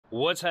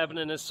What's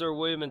happening? It's Sir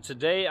William, and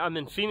today I'm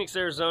in Phoenix,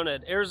 Arizona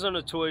at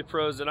Arizona Toy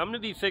Pros, and I'm going to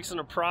be fixing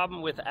a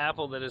problem with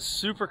Apple that is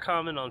super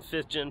common on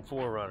 5th gen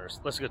 4Runners.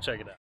 Let's go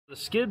check it out. The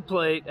skid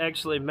plate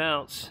actually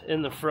mounts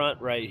in the front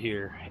right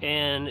here,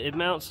 and it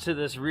mounts to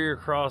this rear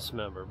cross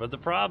member. But the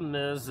problem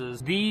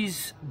is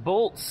these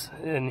bolts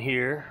in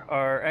here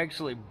are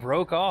actually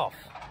broke off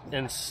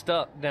and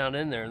stuck down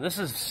in there. And this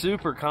is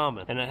super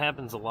common, and it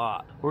happens a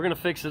lot. We're gonna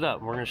fix it up,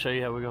 and we're gonna show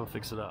you how we're gonna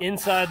fix it up.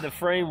 Inside the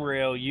frame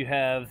rail, you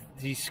have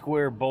these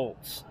square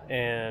bolts,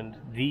 and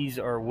these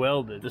are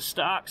welded. The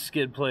stock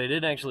skid plate,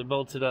 it actually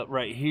bolted up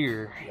right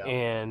here,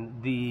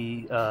 and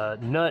the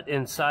nut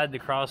inside the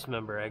cross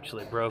member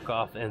actually broke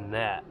off in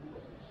that.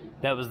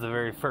 That was the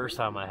very first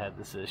time I had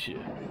this issue.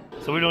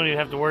 So we don't even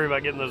have to worry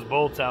about getting those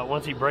bolts out.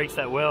 Once he breaks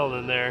that weld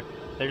in there,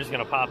 they're just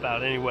gonna pop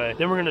out anyway.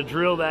 Then we're gonna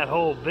drill that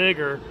hole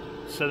bigger,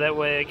 so that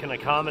way it can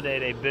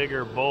accommodate a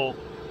bigger bolt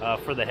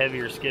for the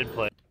heavier skid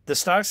plate. The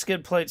stock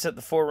skid plates that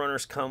the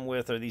 4Runners come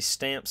with are these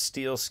stamped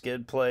steel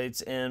skid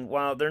plates, and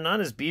while they're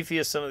not as beefy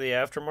as some of the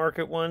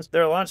aftermarket ones,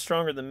 they're a lot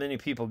stronger than many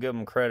people give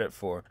them credit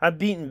for. I've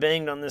beat and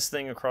banged on this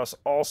thing across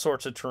all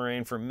sorts of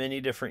terrain for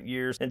many different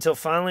years, until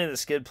finally the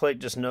skid plate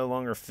just no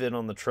longer fit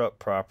on the truck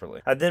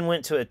properly. I then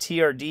went to a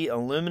TRD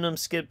aluminum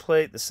skid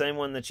plate, the same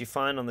one that you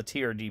find on the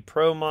TRD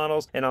Pro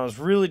models, and I was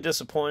really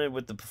disappointed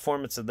with the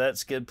performance of that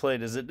skid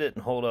plate, as it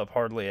didn't hold up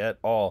hardly at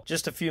all.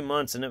 Just a few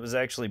months and it was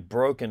actually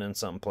broken in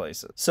some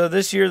places. So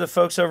this year the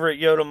folks over at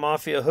𝐘𝐿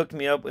Mafia hooked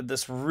me up with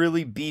this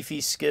really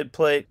beefy skid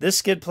plate. This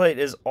skid plate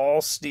is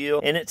all steel,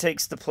 and it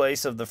takes the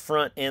place of the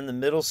front and the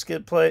middle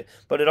skid plate,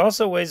 but it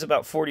also weighs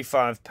about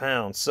 45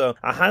 pounds. So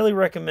I highly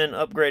recommend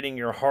upgrading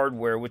your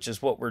hardware, which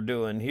is what we're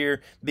doing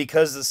here,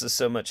 because this is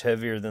so much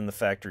heavier than the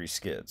factory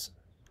skids.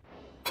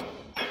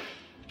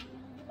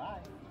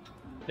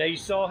 Now you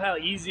saw how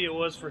easy it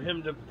was for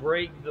him to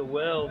break the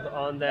weld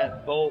on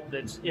that bolt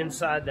that's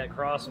inside that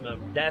cross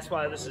member. That's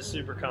why this is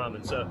super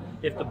common. So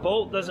if the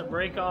bolt doesn't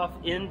break off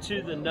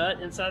into the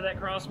nut inside that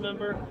cross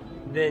member,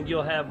 then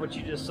you'll have what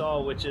you just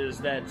saw, which is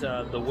that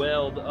the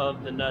weld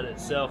of the nut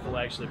itself will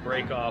actually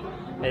break off,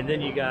 and then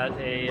you got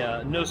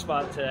a no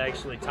spot to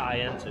actually tie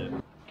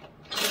into.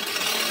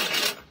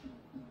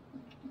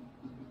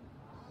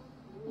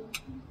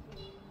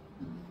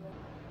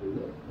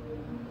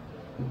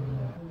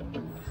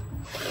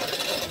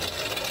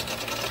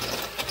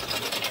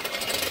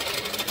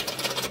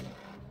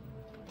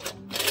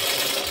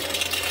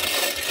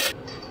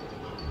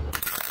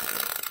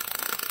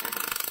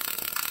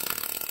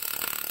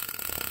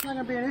 It's not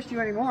going to be an issue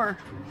anymore.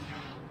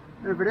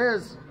 And if it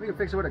is, we can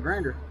fix it with a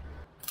grinder.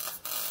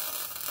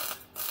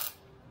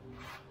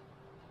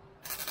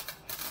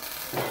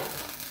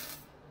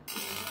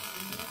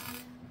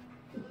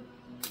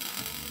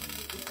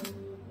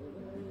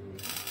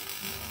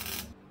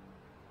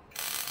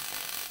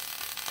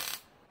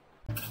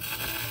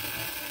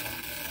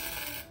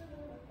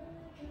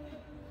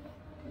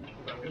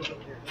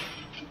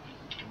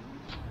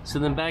 So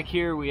then back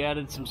here we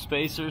added some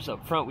spacers.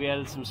 Up front we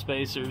added some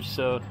spacers,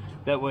 so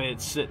that way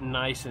it's sitting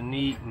nice and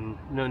neat and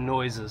no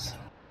noises.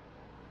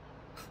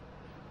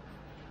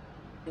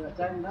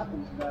 Tighten up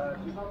and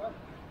keep on up.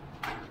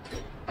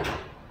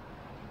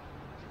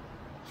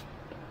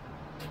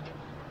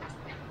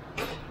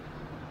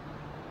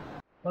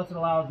 Plus it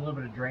allows a little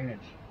bit of drainage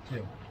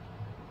too.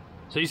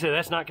 So you say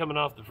that's not coming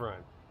off the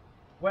frame?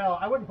 Well,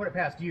 I wouldn't put it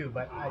past you,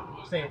 but I'd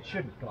say it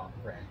shouldn't come off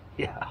the frame.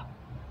 Yeah.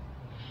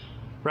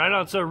 Right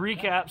on. So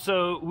recap,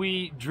 so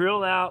we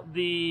drilled out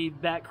the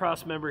back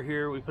cross member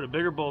here. We put a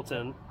bigger bolt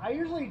in. I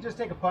usually just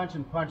take a punch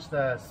and punch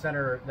the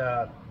center,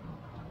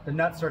 the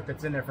nut cert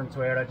that's in there from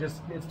Toyota.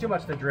 It's too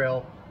much to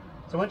drill.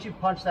 So once you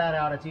punch that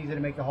out, it's easy to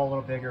make the hole a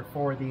little bigger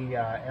for the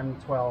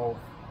M12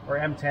 or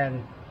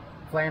M10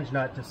 flange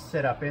nut to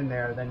sit up in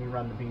there. Then you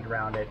run the bead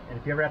around it. And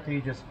if you ever have to, you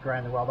just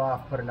grind the weld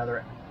off, put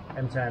another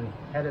M10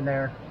 head in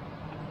there.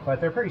 But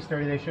they're pretty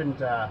sturdy. They shouldn't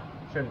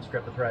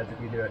strip the threads if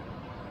you do it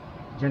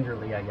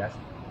gingerly, I guess.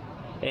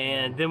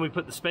 And then we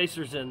put the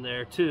spacers in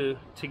there too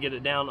to get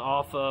it down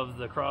off of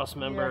the cross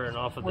member and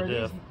off of the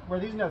diff. Where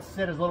these nuts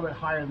sit is a little bit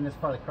higher than this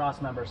part of the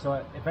cross member,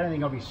 so if anything,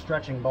 they'll be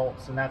stretching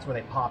bolts, and that's where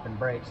they pop and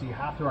break. So you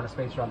have to run a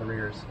spacer on the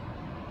rears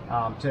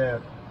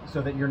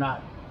so that you're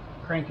not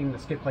cranking the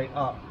skid plate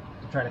up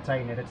to try to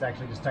tighten it. It's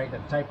actually just tightened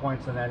at the tight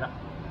points, and then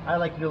I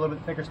like to do a little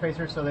bit thicker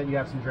spacer so that you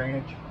have some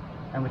drainage,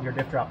 and with your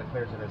diff drop it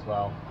clears it as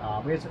well.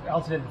 We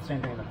also did the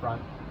same thing in the front,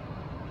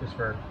 just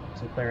for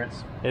some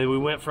clearance. And we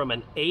went from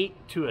an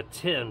 8 to a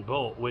 10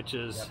 bolt, which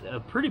is a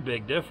pretty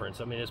big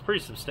difference. I mean, it's pretty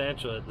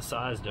substantial at the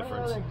size difference. I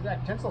don't know the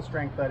exact tensile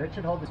strength, but it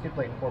should hold the skid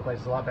plate in 4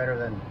 places a lot better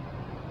than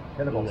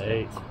the other bolts.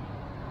 8.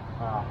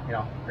 You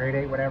know, grade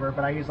 8, whatever.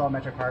 But I use all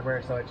metric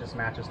hardware, so it just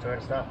matches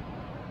Toyota stuff.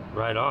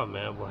 Right on,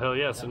 man. Well, hell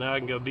yeah. So now I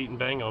can go beat and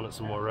bang on it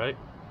some more, right?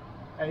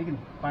 Yeah, you can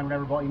find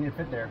whatever bolt you need to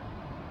fit there.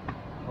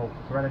 Oh,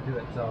 so rather do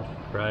it. So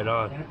right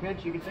on. In a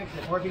pinch, you can fix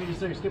it, or if you can just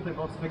throw your skid plate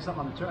bolts to fix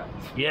something on the truck.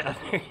 Yeah,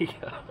 there you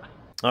go.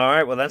 All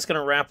right, well, that's going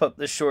to wrap up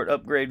this short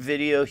upgrade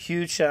video.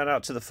 Huge shout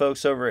out to the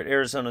folks over at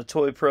Arizona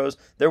Toy Pros.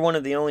 They're one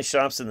of the only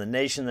shops in the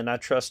nation that I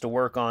trust to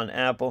work on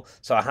Apple,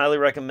 so I highly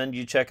recommend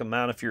you check them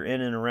out if you're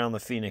in and around the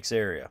Phoenix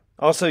area.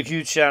 Also,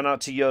 huge shout out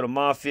to Yoda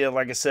Mafia.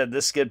 Like I said,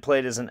 this skid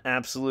plate is an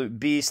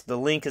absolute beast. The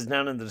link is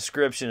down in the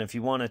description if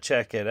you want to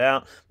check it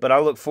out, but I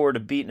look forward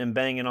to beating and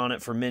banging on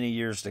it for many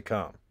years to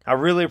come. I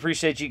really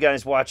appreciate you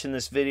guys watching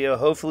this video.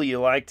 Hopefully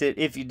you liked it.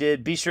 If you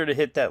did, be sure to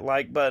hit that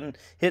like button,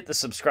 hit the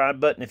subscribe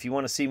button if you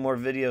want to see more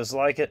videos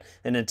like it.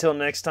 And until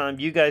next time,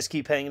 you guys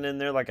keep hanging in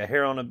there like a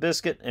hair on a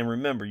biscuit. And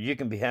remember, you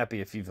can be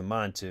happy if you've a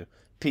mind to.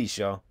 Peace,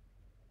 y'all.